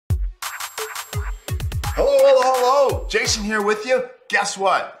Hello, hello, hello. Jason here with you. Guess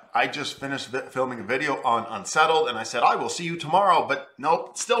what? I just finished filming a video on Unsettled and I said, I will see you tomorrow. But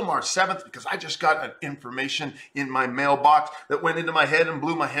nope, still March 7th because I just got an information in my mailbox that went into my head and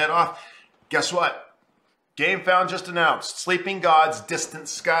blew my head off. Guess what? Game Found just announced Sleeping Gods, Distant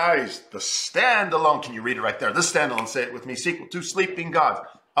Skies, the standalone. Can you read it right there? The standalone, say it with me, sequel to Sleeping Gods.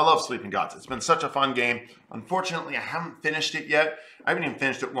 I love Sleeping Gods. It's been such a fun game. Unfortunately, I haven't finished it yet. I haven't even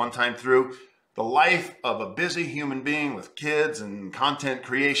finished it one time through. The life of a busy human being with kids and content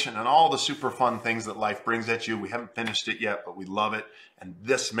creation and all the super fun things that life brings at you. We haven't finished it yet, but we love it. And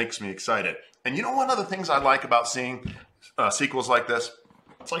this makes me excited. And you know one of the things I like about seeing sequels like this?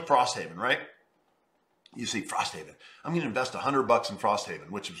 It's like Frosthaven, right? You see Frosthaven. I'm going to invest $100 in Frosthaven,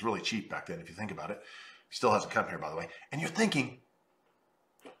 which was really cheap back then if you think about it. Still hasn't come here, by the way. And you're thinking,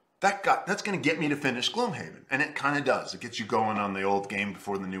 that's going to get me to finish Gloomhaven. And it kind of does. It gets you going on the old game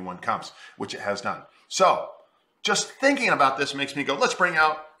before the new one comes, which it has done. So just thinking about this makes me go, let's bring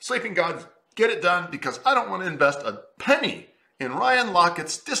out Sleeping Gods, get it done, because I don't want to invest a penny in Ryan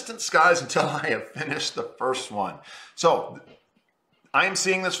Laukat's Distant Skies until I have finished the first one. So I am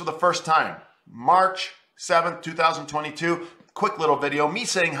seeing this for the first time. March 7th, 2022. Quick little video, me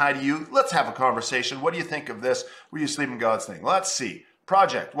saying hi to you. Let's have a conversation. What do you think of this? Were you Sleeping Gods thing? Let's see.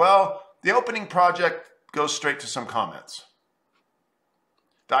 Project. Well, the opening project goes straight to some comments.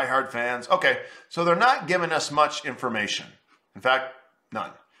 Die-hard fans. Okay, so they're not giving us much information. In fact,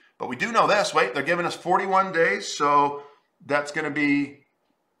 none. But we do know this. Wait, they're giving us 41 days, so that's going to be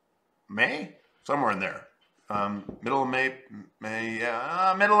May? Somewhere in there. Middle of May,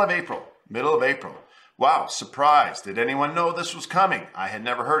 middle of April. Middle of April. Wow, surprise. Did anyone know this was coming? I had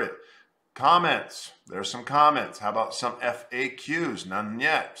never heard it. Comments. There's some comments. How about some FAQs? None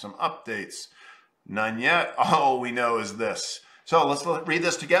yet. Some updates. None yet. All we know is this. So let's read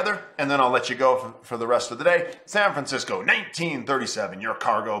this together, and then I'll let you go for the rest of the day. San Francisco, 1937. Your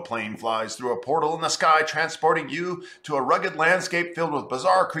cargo plane flies through a portal in the sky, transporting you to a rugged landscape filled with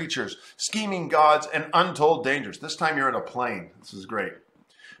bizarre creatures, scheming gods, and untold dangers. This time you're in a plane. This is great.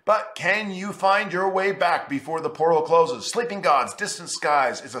 But can you find your way back before the portal closes? Sleeping Gods, Distant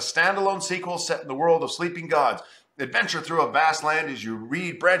Skies is a standalone sequel set in the world of Sleeping Gods. Adventure through a vast land as you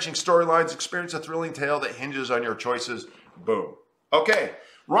read branching storylines, experience a thrilling tale that hinges on your choices. Boom. Okay,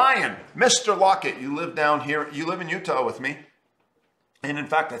 Ryan, Mr. Laukat, you live down here. You live in Utah with me. And in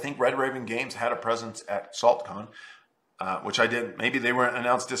fact, I think Red Raven Games had a presence at SaltCon, which I didn't. Maybe they weren't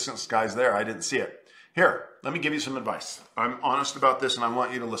announced Distant Skies there. I didn't see it. Here, let me give you some advice. I'm honest about this and I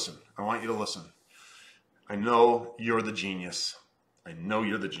want you to listen. I want you to listen. I know you're the genius. I know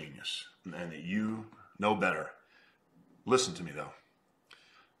you're the genius and that you know better. Listen to me though.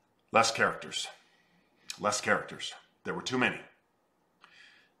 Less characters. Less characters. There were too many.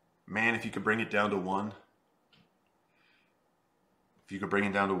 Man, if you could bring it down to one. If you could bring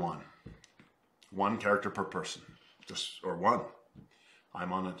it down to one. One character per person. Or one.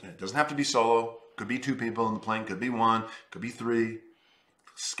 I'm on it. It doesn't have to be solo. Could be two people in the plane, could be one, could be three.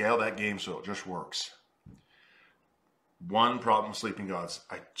 Scale that game so it just works. One problem with Sleeping Gods.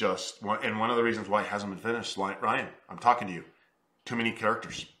 And one of the reasons why it hasn't been finished, Ryan, I'm talking to you. Too many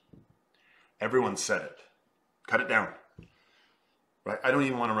characters. Everyone said it. Cut it down. Right? I don't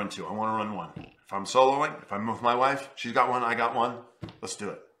even want to run two. I want to run one. If I'm soloing, if I'm with my wife, she's got one, I got one. Let's do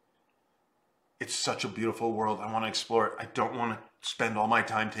it. It's such a beautiful world. I want to explore it. I don't want to spend all my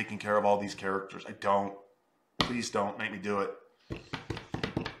time taking care of all these characters. I don't. Please don't make me do it.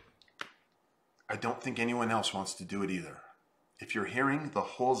 I don't think anyone else wants to do it either. If you're hearing the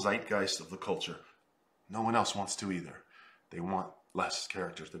whole zeitgeist of the culture, no one else wants to either. They want less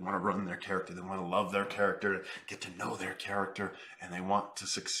characters. They want to run their character. They want to love their character, get to know their character, and they want to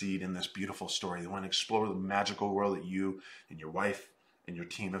succeed in this beautiful story. They want to explore the magical world that you and your wife and your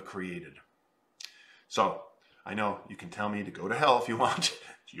team have created. So, I know you can tell me to go to hell if you want.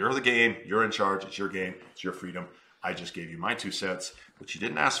 You're the game. You're in charge. It's your game. It's your freedom. I just gave you my 2 cents, which you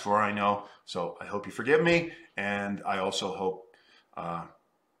didn't ask for, I know. So I hope you forgive me. And I also hope,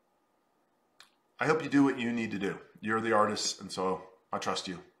 you do what you need to do. You're the artist. And so I trust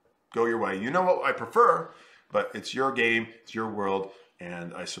you. Go your way. You know what I prefer, but it's your game. It's your world.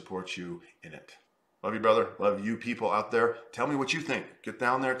 And I support you in it. Love you, brother. Love you people out there. Tell me what you think. Get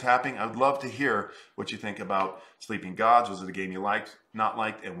down there tapping. I would love to hear what you think about Sleeping Gods. Was it a game you liked, not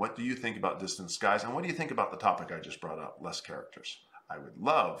liked? And what do you think about Distant Skies? And what do you think about the topic I just brought up, less characters? I would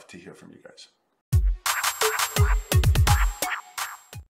love to hear from you guys.